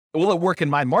will it work in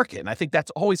my market? And I think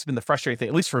that's always been the frustrating thing,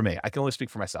 at least for me. I can only speak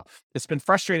for myself. It's been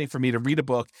frustrating for me to read a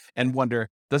book and wonder,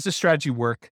 does this strategy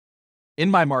work in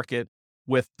my market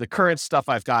with the current stuff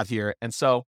I've got here? And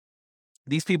so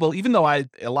these people, even though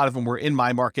a lot of them were in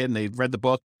my market and they read the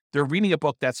book, they're reading a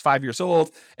book that's 5 years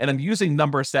old, and I'm using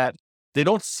numbers that they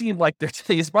don't seem like they're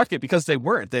today's market because they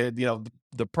weren't.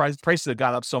 The prices had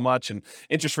gone up so much, and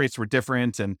interest rates were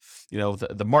different, and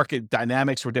the market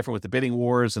dynamics were different with the bidding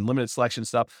wars and limited selection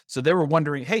stuff. So they were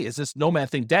wondering, hey, is this nomad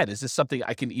thing dead? Is this something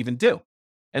I can even do?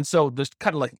 And so there's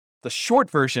kind of like the short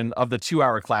version of the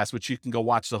 2-hour class, which you can go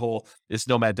watch the whole Is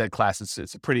Nomad Dead class.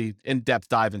 It's a pretty in-depth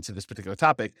dive into this particular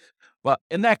topic. But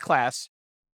in that class,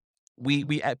 we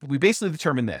basically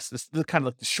determine this. This is kind of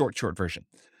like the short version.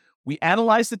 We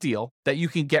analyze the deal that you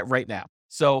can get right now.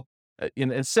 So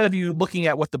instead of you looking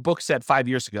at what the book said 5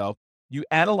 years ago, you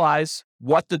analyze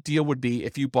what the deal would be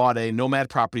if you bought a nomad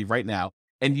property right now,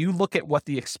 and you look at what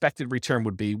the expected return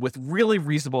would be with really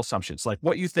reasonable assumptions, like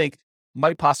what you think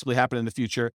might possibly happen in the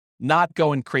future, not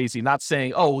going crazy, not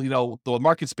saying, oh, the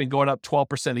market's been going up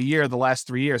 12% a year the last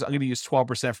 3 years. I'm going to use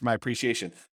 12% for my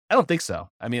appreciation. I don't think so.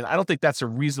 I mean, I don't think that's a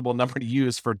reasonable number to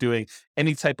use for doing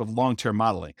any type of long-term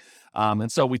modeling.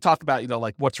 And so we talk about,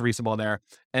 like what's reasonable in there,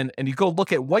 and you go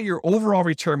look at what your overall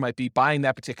return might be buying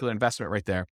that particular investment right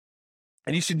there.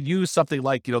 And you should use something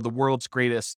like, the world's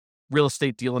greatest real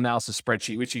estate deal analysis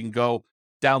spreadsheet, which you can go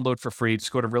download for free.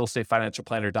 Just go to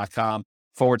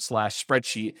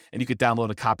realestatefinancialplanner.com/spreadsheet, and you could download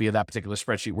a copy of that particular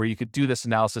spreadsheet where you could do this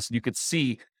analysis, and you could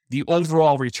see the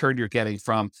overall return you're getting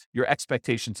from your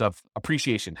expectations of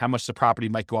appreciation, how much the property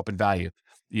might go up in value,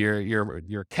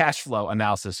 your cash flow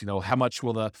analysis, how much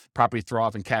will the property throw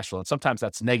off in cash flow? And sometimes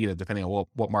that's negative depending on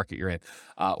what market you're in,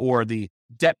 or the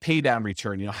debt pay down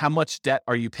return, how much debt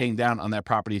are you paying down on that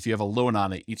property if you have a loan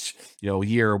on it each,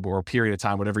 year or period of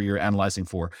time, whatever you're analyzing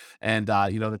for. And,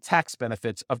 the tax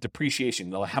benefits of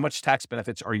depreciation, how much tax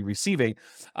benefits are you receiving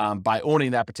by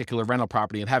owning that particular rental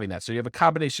property and having that? So you have a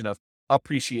combination of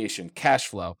appreciation, cash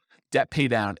flow, debt pay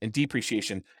down, and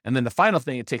depreciation. And then the final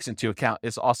thing it takes into account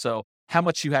is also how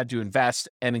much you had to invest,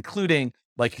 and including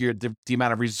like the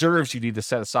amount of reserves you need to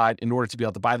set aside in order to be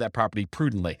able to buy that property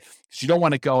prudently. Because you don't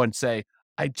want to go and say,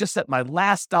 I just set my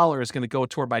last dollar is going to go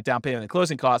toward my down payment and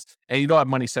closing costs, and you don't have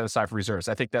money set aside for reserves.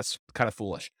 I think that's kind of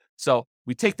foolish. So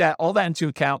we take all that into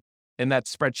account in that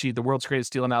spreadsheet, the world's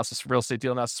greatest deal analysis, real estate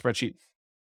deal analysis spreadsheet,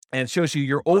 and it shows you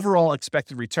your overall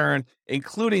expected return,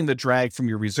 including the drag from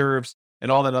your reserves and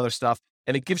all that other stuff.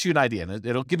 And it gives you an idea, and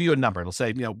it'll give you a number. It'll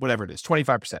say, whatever it is,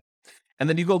 25%. And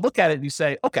then you go look at it and you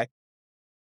say, okay,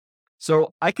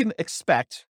 so I can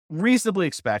reasonably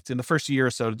expect in the first year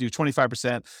or so to do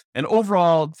 25%. And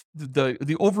overall,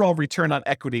 the overall return on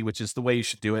equity, which is the way you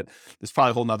should do it, there's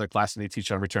probably a whole nother class and they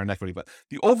teach on return on equity, but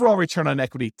the overall return on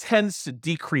equity tends to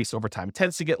decrease over time. It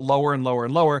tends to get lower and lower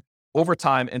and lower over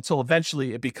time until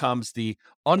eventually it becomes the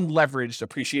unleveraged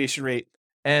appreciation rate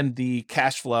and the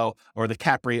cash flow or the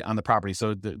cap rate on the property.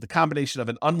 So the combination of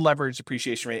an unleveraged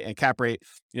appreciation rate and cap rate,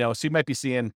 so you might be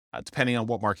seeing, depending on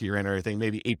what market you're in or anything,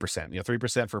 maybe 8%,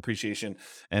 3% for appreciation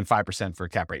and 5% for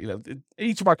cap rate.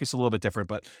 Each market's a little bit different,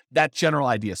 but that general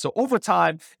idea. So over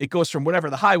time, it goes from whatever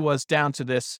the high was down to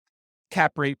this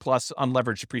cap rate plus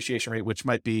unleveraged appreciation rate, which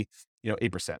might be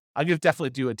 8%. I'll definitely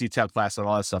do a detailed class on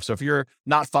all that stuff. So if you're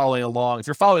not following along,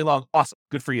 awesome,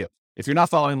 good for you. If you're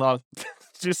not following along,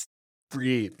 just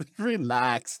breathe,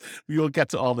 relax. We will get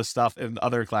to all this stuff in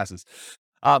other classes.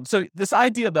 So this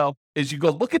idea though, is you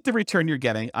go look at the return you're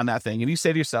getting on that thing and you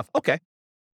say to yourself, okay,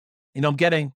 I'm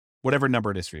getting whatever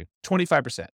number it is for you,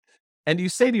 25%. And you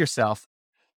say to yourself,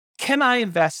 can I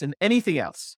invest in anything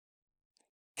else?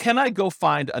 Can I go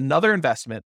find another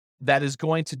investment that is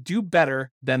going to do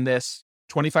better than this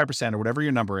 25% or whatever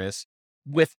your number is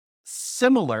with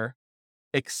similar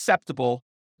acceptable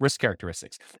risk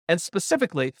characteristics? And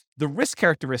specifically, the risk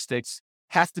characteristics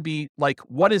have to be like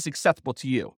what is acceptable to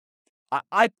you.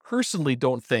 I personally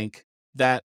don't think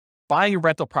that buying a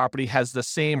rental property has the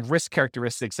same risk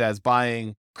characteristics as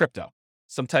buying crypto,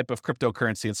 some type of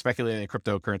cryptocurrency and speculating in a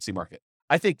cryptocurrency market.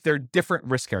 I think they're different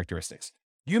risk characteristics.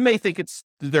 You may think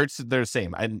they're the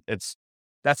same, and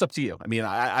that's up to you. I mean,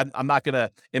 I'm not going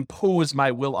to impose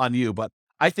my will on you, but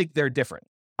I think they're different.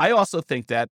 I also think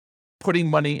that putting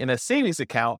money in a savings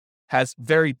account has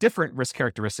very different risk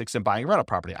characteristics than buying a rental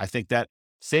property. I think that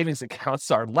savings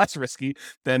accounts are less risky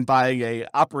than buying a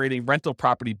operating rental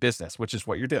property business, which is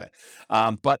what you're doing.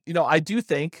 But I do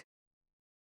think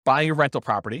buying a rental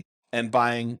property and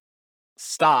buying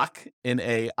stock in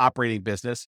a operating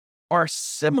business are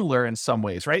similar in some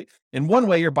ways, right? In one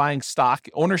way, you're buying stock,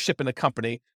 ownership in a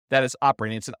company that is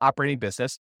operating. It's an operating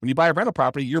business. When you buy a rental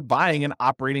property, you're buying an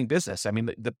operating business. I mean,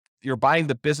 you're buying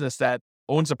the business that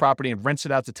owns the property and rents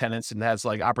it out to tenants and has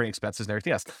like operating expenses and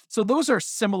everything else. So those are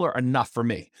similar enough for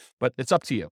me, but it's up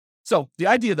to you. So the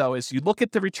idea though is you look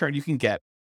at the return you can get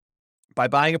by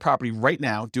buying a property right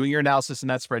now, doing your analysis in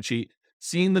that spreadsheet,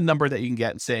 seeing the number that you can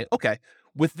get and saying, okay,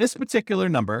 with this particular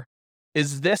number,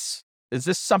 is this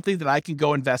something that I can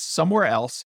go invest somewhere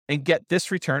else and get this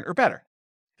return or better?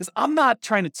 Because I'm not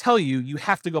trying to tell you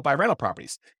have to go buy rental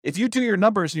properties. If you do your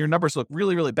numbers and your numbers look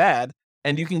really, really bad,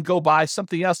 and you can go buy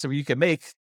something else where you can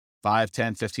make 5,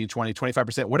 10, 15, 20,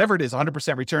 25%, whatever it is,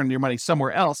 100% return on your money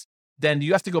somewhere else, then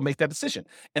you have to go make that decision.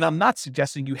 And I'm not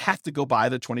suggesting you have to go buy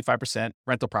the 25%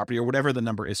 rental property or whatever the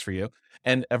number is for you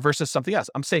and versus something else.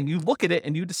 I'm saying you look at it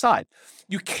and you decide.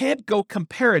 You can't go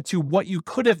compare it to what you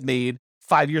could have made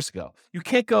 5 years ago. You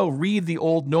can't go read the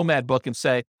old Nomad book and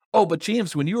say, oh, but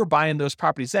James, when you were buying those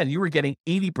properties then, you were getting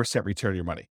 80% return on your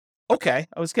money. Okay,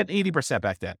 I was getting 80%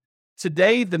 back then.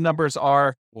 Today, the numbers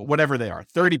are whatever they are,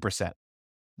 30%.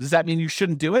 Does that mean you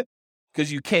shouldn't do it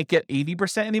because you can't get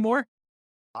 80% anymore?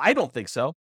 I don't think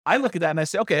so. I look at that and I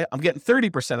say, okay, I'm getting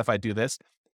 30% if I do this.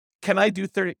 Can I do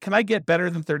 30? Can I get better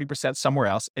than 30% somewhere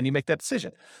else? And you make that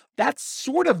decision. That's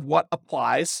sort of what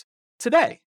applies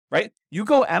today, right? You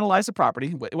go analyze a property,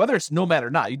 whether it's Nomad or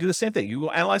not, you do the same thing. You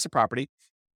go analyze a property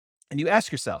and you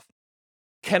ask yourself,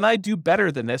 can I do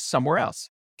better than this somewhere else?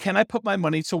 Can I put my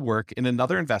money to work in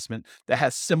another investment that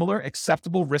has similar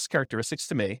acceptable risk characteristics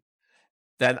to me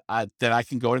that I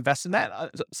can go invest in that,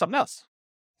 something else?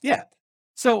 Yeah.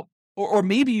 So, or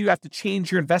maybe you have to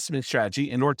change your investment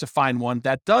strategy in order to find one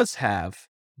that does have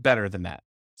better than that.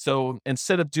 So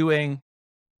instead of doing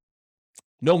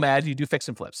Nomad, you do fix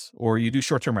and flips, or you do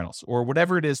short-term rentals, or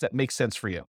whatever it is that makes sense for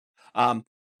you.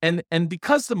 And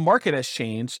because the market has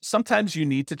changed, sometimes you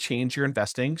need to change your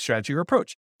investing strategy or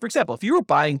approach. For example, if you were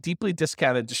buying deeply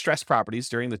discounted distressed properties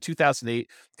during the 2008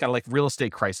 kind of like real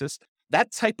estate crisis,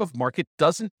 that type of market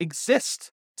doesn't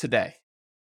exist today.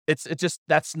 It's just,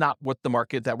 that's not what the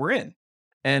market that we're in.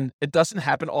 And it doesn't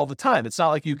happen all the time. It's not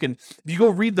like if you go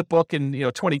read the book in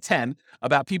 2010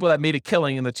 about people that made a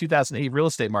killing in the 2008 real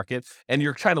estate market, and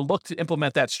you're trying to look to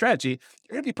implement that strategy,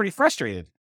 you're going to be pretty frustrated.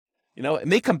 It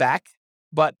may come back,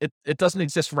 but it doesn't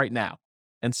exist right now.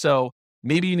 And so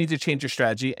maybe you need to change your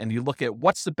strategy and you look at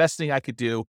what's the best thing I could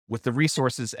do with the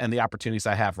resources and the opportunities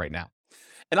I have right now.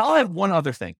 And I'll add one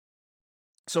other thing.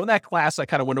 So in that class, I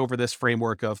kind of went over this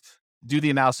framework of do the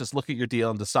analysis, look at your deal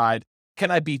and decide, can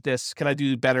I beat this? Can I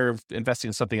do better investing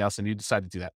in something else? And you decide to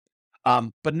do that.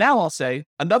 But now I'll say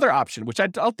another option, which I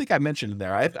don't think I mentioned in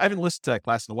there. I haven't listened to that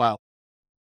class in a while,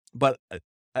 but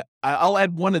I'll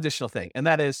add one additional thing, and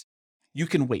that is you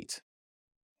can wait.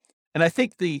 And I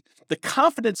think the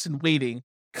confidence in waiting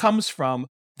comes from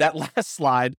that last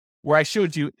slide where I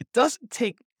showed you it doesn't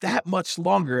take that much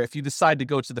longer if you decide to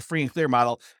go to the free and clear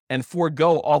model and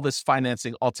forego all this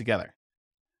financing altogether.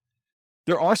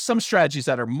 There are some strategies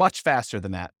that are much faster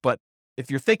than that, but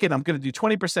if you're thinking I'm going to do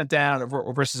 20% down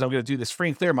versus I'm going to do this free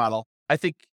and clear model, I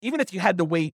think even if you had to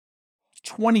wait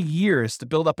 20 years to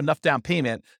build up enough down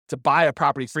payment to buy a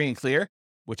property free and clear,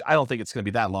 which I don't think it's going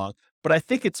to be that long, but I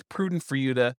think it's prudent for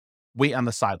you to wait on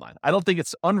the sideline. I don't think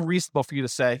it's unreasonable for you to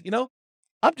say,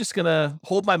 I'm just going to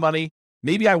hold my money.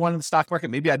 Maybe I want it in the stock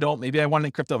market. Maybe I don't. Maybe I want it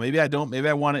in crypto. Maybe I don't. Maybe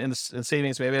I want it in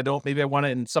savings. Maybe I don't. Maybe I want it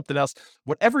in something else.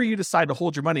 Whatever you decide to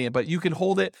hold your money in, but you can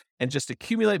hold it and just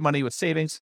accumulate money with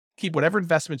savings, keep whatever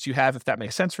investments you have, if that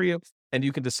makes sense for you, and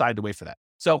you can decide to wait for that.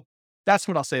 So that's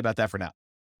what I'll say about that for now.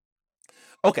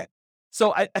 Okay.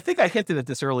 So I think I hinted at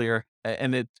this earlier,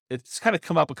 and it's kind of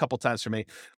come up a couple times for me,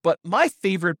 but my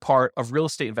favorite part of real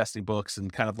estate investing books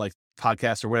and kind of like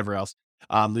podcasts or whatever else,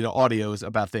 audios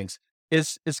about things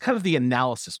is kind of the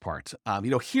analysis part.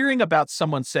 Hearing about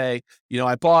someone say,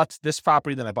 I bought this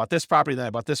property, then I bought this property, then I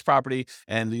bought this property.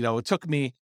 And, it took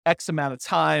me X amount of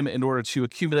time in order to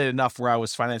accumulate enough where I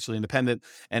was financially independent.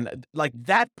 And like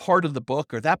that part of the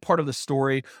book or that part of the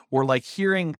story, or like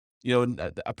hearing,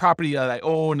 a property that I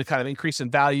own to kind of increase in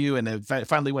value and it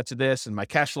finally went to this and my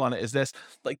cash flow on it is this,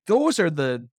 like those are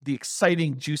the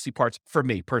exciting, juicy parts for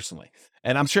me personally.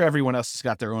 And I'm sure everyone else has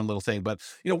got their own little thing, but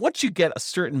once you get a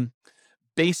certain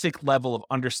basic level of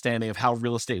understanding of how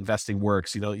real estate investing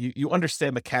works, you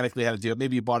understand mechanically how to do it.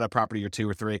 Maybe you bought a property or two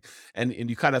or three and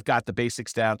you kind of got the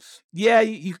basics down. Yeah,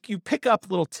 you pick up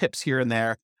little tips here and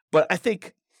there, but I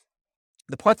think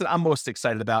the part that I'm most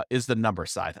excited about is the number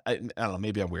side. I don't know,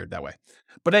 maybe I'm weird that way.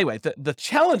 But anyway, the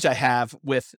challenge I have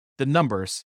with the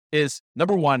numbers is,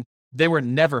 number one, they were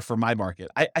never for my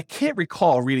market. I can't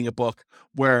recall reading a book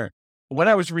where when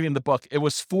I was reading the book, it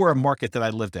was for a market that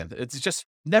I lived in. It's just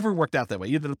never worked out that way.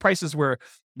 Either the prices were,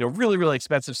 really, really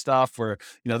expensive stuff, or,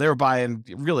 they were buying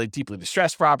really deeply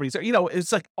distressed properties, or,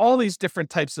 it's like all these different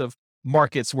types of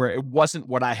markets where it wasn't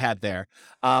what I had there.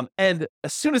 And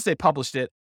as soon as they published it,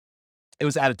 it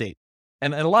was out of date.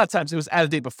 And a lot of times it was out of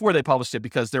date before they published it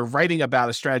because they're writing about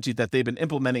a strategy that they've been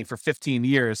implementing for 15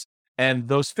 years. And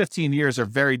those 15 years are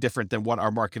very different than what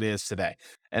our market is today.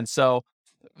 And so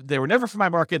they were never for my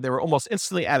market. They were almost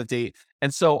instantly out of date.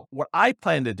 And so what I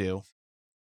plan to do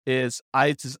is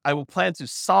I will plan to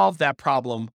solve that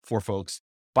problem for folks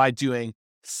by doing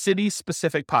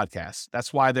city-specific podcasts.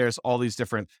 That's why there's all these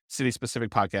different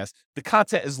city-specific podcasts. The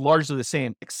content is largely the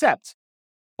same, except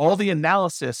all the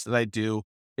analysis that I do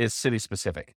is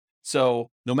city-specific. So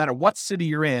no matter what city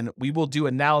you're in, we will do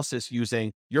analysis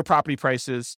using your property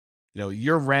prices,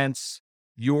 your rents,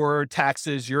 your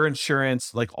taxes, your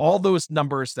insurance, like all those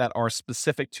numbers that are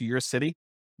specific to your city.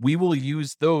 We will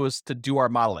use those to do our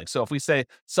modeling. So if we say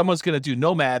someone's going to do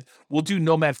Nomad, we'll do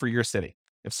Nomad for your city.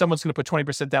 If someone's going to put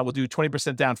 20% down, we'll do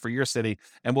 20% down for your city,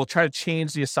 and we'll try to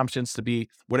change the assumptions to be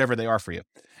whatever they are for you.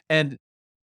 And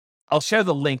I'll share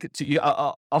the link to you.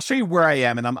 I'll show you where I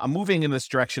am, and I'm moving in this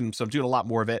direction. So I'm doing a lot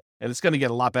more of it, and it's going to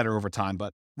get a lot better over time.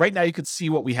 But right now you can see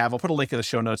what we have. I'll put a link in the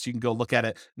show notes. You can go look at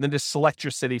it and then just select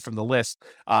your city from the list.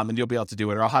 And you'll be able to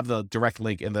do it, or I'll have the direct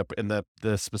link in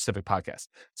the specific podcast.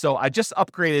 So I just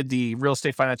upgraded the Real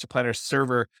Estate Financial Planner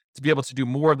server to be able to do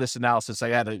more of this analysis. I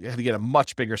had to get a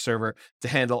much bigger server to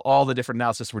handle all the different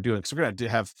analysis we're doing. So we're going to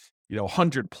have,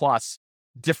 100 plus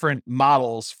different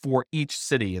models for each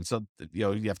city. And so,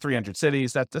 you have 300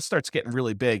 cities that starts getting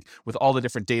really big with all the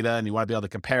different data, and you want to be able to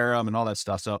compare them and all that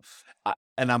stuff. So, I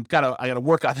got to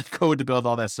work on the code to build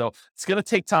all that. So it's going to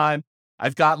take time.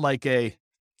 I've got like a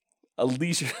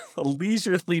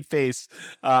leisurely pace,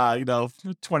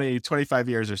 20, 25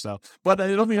 years or so, but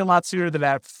it'll be a lot sooner than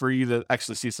that for you to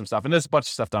actually see some stuff. And there's a bunch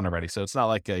of stuff done already. So it's not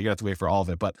like you have to wait for all of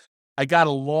it, but I got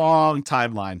a long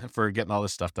timeline for getting all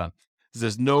this stuff done.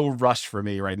 There's no rush for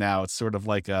me right now. It's sort of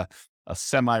like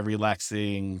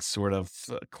semi-relaxing sort of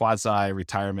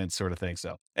quasi-retirement sort of thing.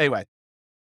 So anyway,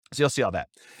 so you'll see all that.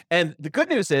 And the good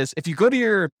news is if you go to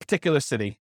your particular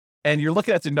city and you're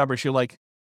looking at the numbers, you're like,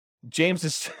 James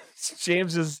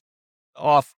is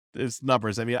off his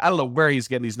numbers. I mean, I don't know where he's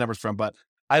getting these numbers from, but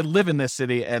I live in this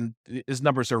city and his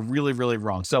numbers are really, really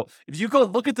wrong. So if you go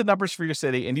look at the numbers for your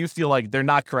city and you feel like they're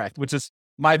not correct, which is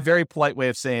my very polite way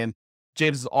of saying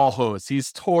James is all hosed.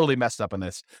 He's totally messed up on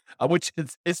this, which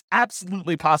is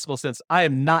absolutely possible since I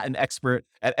am not an expert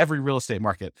at every real estate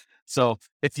market. So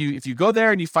if you go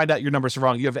there and you find out your numbers are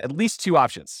wrong, you have at least two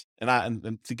options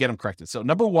and to get them corrected. So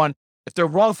number one, if they're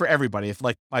wrong for everybody, if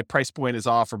like my price point is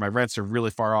off or my rents are really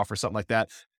far off or something like that,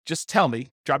 just tell me,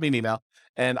 drop me an email,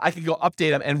 and I can go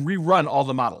update them and rerun all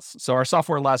the models. So our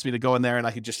software allows me to go in there and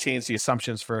I can just change the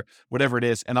assumptions for whatever it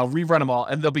is, and I'll rerun them all,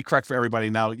 and they'll be correct for everybody.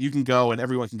 Now you can go and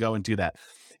everyone can go and do that.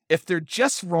 If they're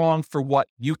just wrong for what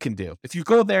you can do, if you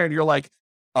go there and you're like,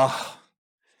 oh,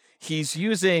 he's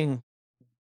using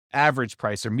average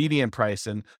price or median price,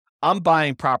 and I'm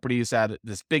buying properties at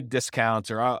this big discount,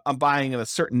 or I'm buying in a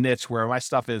certain niche where my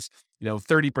stuff is,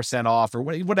 30% off or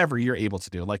whatever you're able to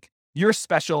do. Like you're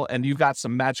special and you've got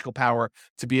some magical power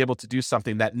to be able to do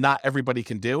something that not everybody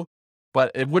can do.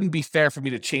 But it wouldn't be fair for me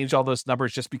to change all those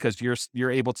numbers just because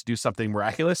you're able to do something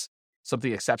miraculous,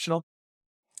 something exceptional.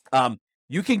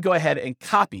 You can go ahead and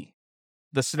copy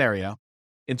the scenario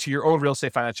into your own real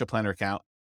estate financial planner account.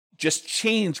 Just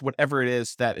change whatever it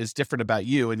is that is different about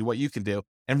you and what you can do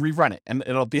and rerun it. And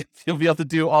you'll be able to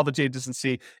do all the changes and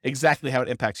see exactly how it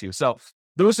impacts you. So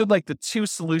those are like the two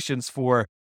solutions for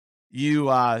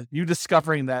you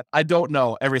discovering that I don't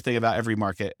know everything about every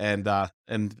market, and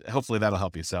hopefully that'll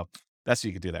help you. So that's what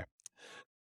you can do there.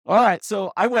 All right.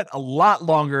 So I went a lot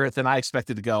longer than I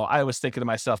expected to go. I was thinking to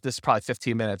myself, this is probably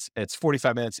 15 minutes. It's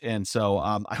 45 minutes in. So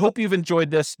I hope you've enjoyed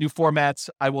this new formats.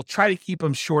 I will try to keep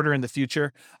them shorter in the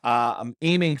future. I'm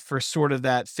aiming for sort of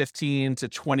that 15 to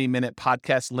 20 minute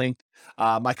podcast length.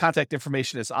 My contact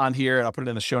information is on here, and I'll put it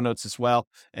in the show notes as well.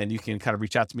 And you can kind of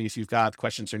reach out to me if you've got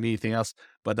questions or need anything else.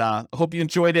 But I hope you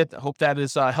enjoyed it. I hope that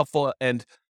is helpful and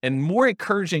more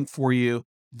encouraging for you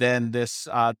than this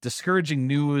discouraging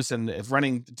news and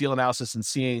running deal analysis and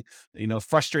seeing,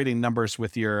 frustrating numbers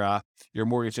with your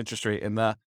mortgage interest rate. And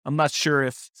I'm not sure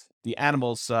if the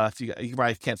animals, if you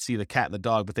probably can't see the cat and the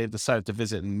dog, but they've decided to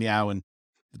visit and meow, and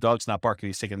the dog's not barking,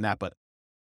 he's taking a nap, but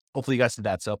hopefully you guys did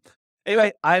that. So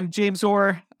anyway, I'm James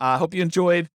Orr. Hope you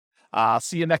enjoyed.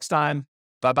 See you next time.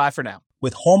 Bye-bye for now.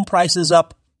 With home prices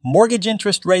up, mortgage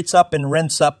interest rates up, and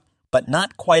rents up, but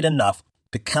not quite enough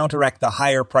to counteract the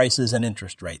higher prices and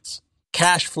interest rates.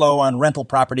 Cash flow on rental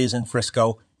properties in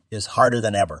Frisco is harder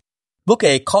than ever. Book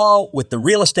a call with the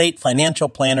Real Estate Financial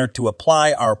Planner to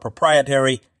apply our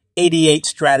proprietary 88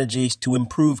 strategies to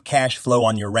improve cash flow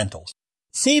on your rentals.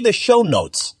 See the show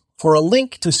notes for a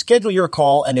link to schedule your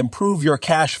call and improve your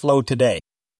cash flow today.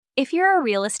 If you're a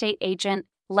real estate agent,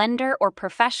 lender, or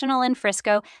professional in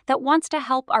Frisco that wants to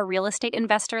help our real estate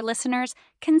investor listeners,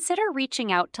 consider reaching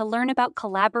out to learn about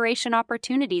collaboration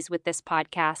opportunities with this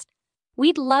podcast.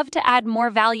 We'd love to add more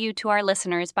value to our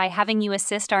listeners by having you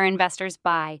assist our investors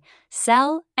buy,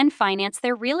 sell, and finance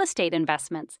their real estate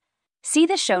investments. See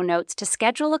the show notes to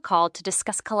schedule a call to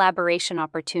discuss collaboration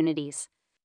opportunities.